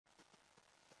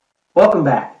Welcome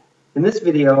back. In this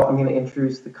video, I'm going to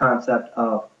introduce the concept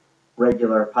of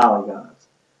regular polygons.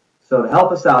 So to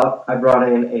help us out, I brought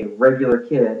in a regular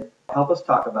kid to help us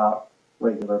talk about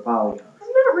regular polygons. I'm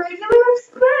not regular, I'm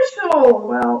special.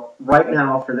 Well, right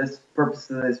now, for this purpose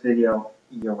of this video,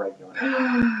 you're regular.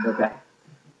 Okay.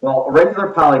 Well, a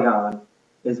regular polygon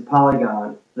is a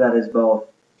polygon that is both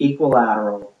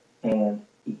equilateral and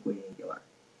equiangular.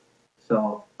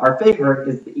 So our favorite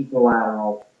is the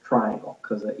equilateral triangle,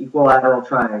 because the equilateral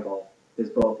triangle is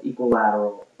both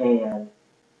equilateral and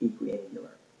equiangular.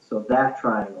 So that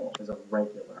triangle is a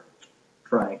regular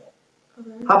triangle.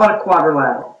 Okay. How about a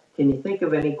quadrilateral? Can you think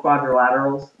of any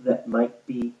quadrilaterals that might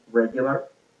be regular?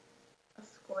 A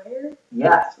square?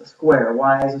 Yes, a square.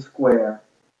 Why is a square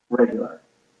regular?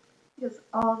 Because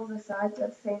all of the sides are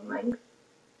the same length,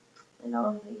 and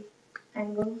all of the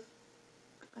angles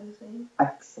are the same.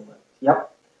 Excellent.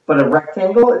 Yep. But a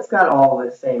rectangle, it's got all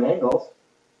the same angles.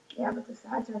 Yeah, but the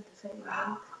sides aren't the same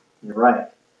length. You're right.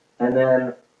 And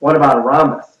then what about a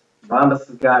rhombus? Rhombus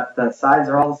has got the sides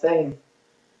are all the same.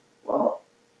 Well,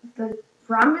 the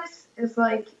rhombus is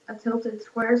like a tilted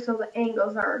square, so the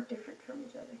angles are different from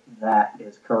each other. That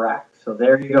is correct. So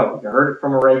there you go. You heard it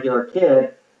from a regular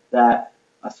kid that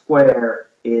a square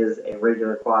is a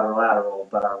regular quadrilateral,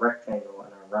 but our rectangle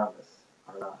and our rhombus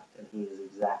are not. And he is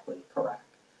exactly correct.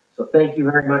 So thank you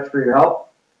very much for your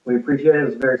help. We appreciate it. It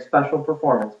was a very special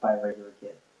performance by a regular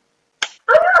kid.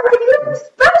 I'm not regular, I'm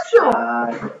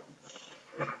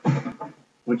special!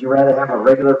 Would you rather have a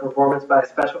regular performance by a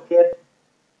special kid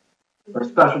or a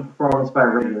special performance by a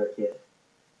regular kid?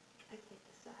 I can't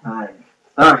decide.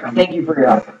 All right. Thank you for your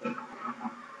help.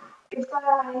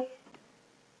 Goodbye.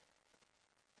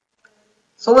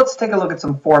 So let's take a look at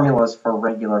some formulas for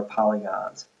regular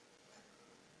polygons.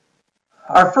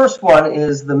 Our first one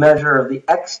is the measure of the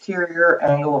exterior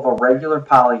angle of a regular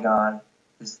polygon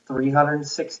is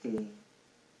 360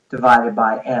 divided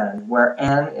by n, where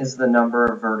n is the number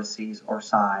of vertices or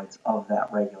sides of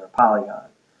that regular polygon.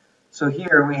 So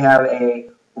here we have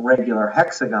a regular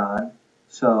hexagon,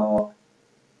 so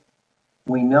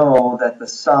we know that the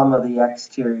sum of the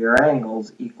exterior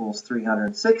angles equals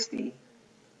 360.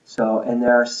 So, and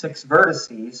there are 6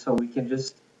 vertices, so we can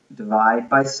just divide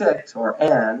by 6, or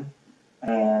n,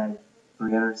 and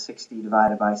 360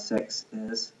 divided by 6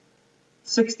 is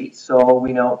 60. So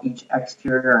we know each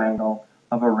exterior angle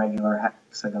of a regular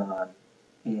hexagon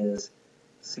is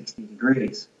 60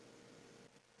 degrees.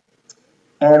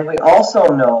 And we also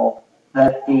know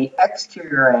that the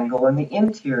exterior angle and the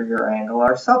interior angle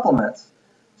are supplements.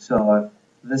 So if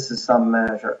this is some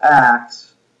measure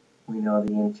x, we know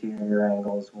the interior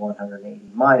angle is 180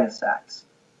 minus x.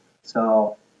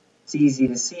 So it's easy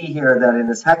to see here that in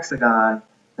this hexagon,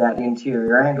 that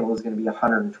interior angle is going to be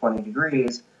 120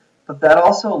 degrees. But that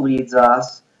also leads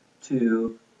us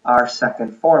to our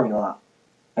second formula,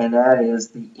 and that is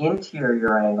the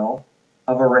interior angle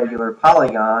of a regular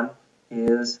polygon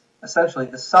is essentially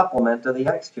the supplement of the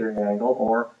exterior angle,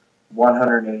 or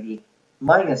 180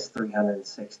 minus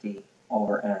 360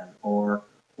 over n, or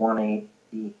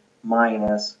 180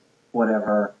 minus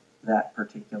whatever that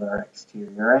particular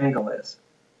exterior angle is.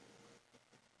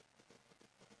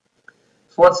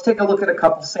 So let's take a look at a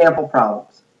couple sample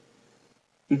problems.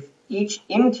 If each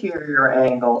interior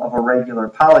angle of a regular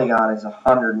polygon is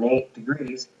 108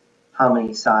 degrees, how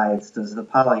many sides does the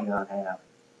polygon have?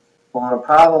 Well, in a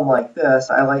problem like this,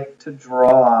 I like to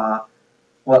draw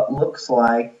what looks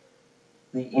like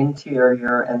the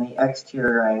interior and the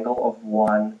exterior angle of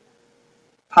one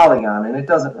polygon. And it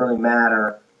doesn't really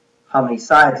matter how many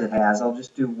sides it has. I'll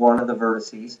just do one of the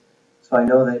vertices. So I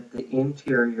know that the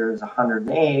interior is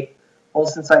 108. Well,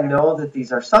 since I know that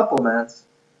these are supplements,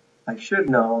 I should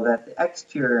know that the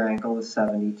exterior angle is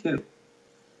 72.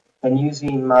 And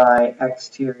using my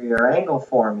exterior angle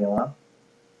formula,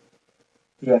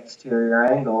 the exterior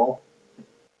angle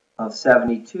of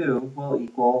 72 will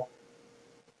equal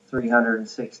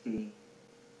 360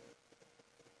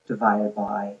 divided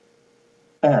by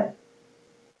n.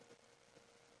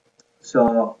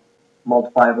 So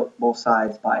multiply both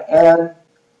sides by n,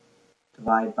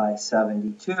 divide by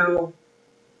 72,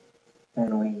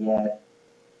 and we get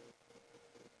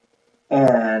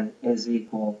n is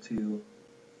equal to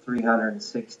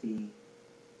 360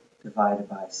 divided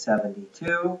by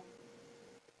 72,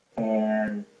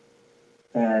 and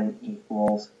n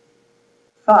equals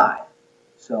 5.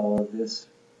 So this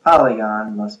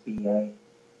polygon must be a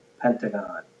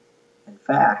pentagon. In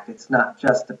fact, it's not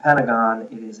just a pentagon,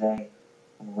 it is a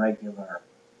regular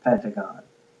pentagon,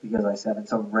 because I said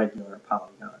it's a regular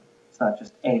polygon. It's not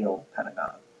just any old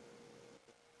pentagon.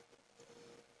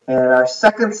 And our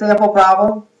second sample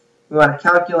problem We want to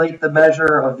calculate the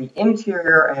measure of the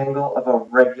interior angle of a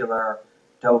regular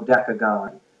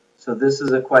dodecagon. So this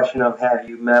is a question of have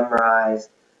you memorized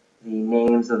the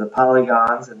names of the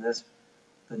polygons, and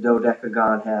the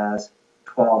dodecagon has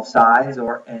 12 sides,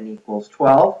 or n equals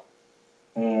 12,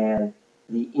 and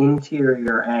the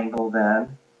interior angle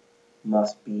then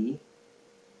must be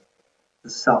the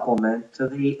supplement to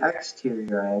the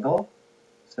exterior angle.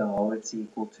 So it's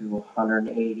equal to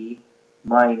 180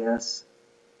 minus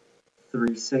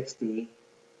 360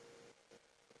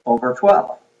 over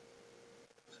 12.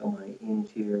 So my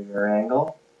interior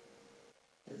angle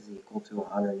is equal to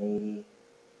 180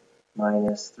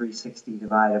 minus 360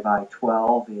 divided by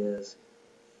 12 is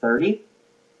 30.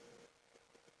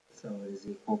 So it is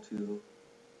equal to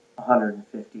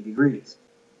 150 degrees.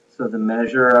 So the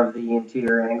measure of the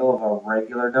interior angle of a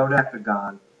regular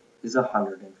dodecagon is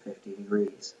 150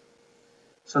 degrees.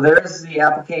 So there's the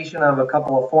application of a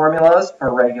couple of formulas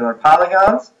for regular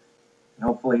polygons. And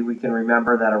hopefully we can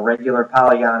remember that a regular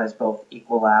polygon is both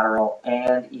equilateral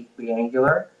and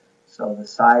equiangular. So the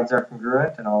sides are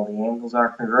congruent and all the angles are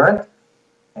congruent.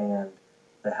 And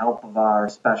the help of our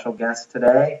special guest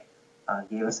today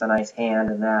gave us a nice hand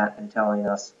in that and telling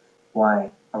us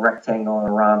why a rectangle and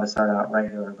a rhombus are not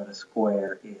regular, but a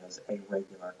square is a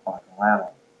regular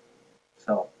quadrilateral.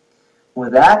 So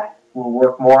with that, we'll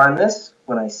work more on this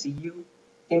when I see you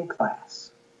in class.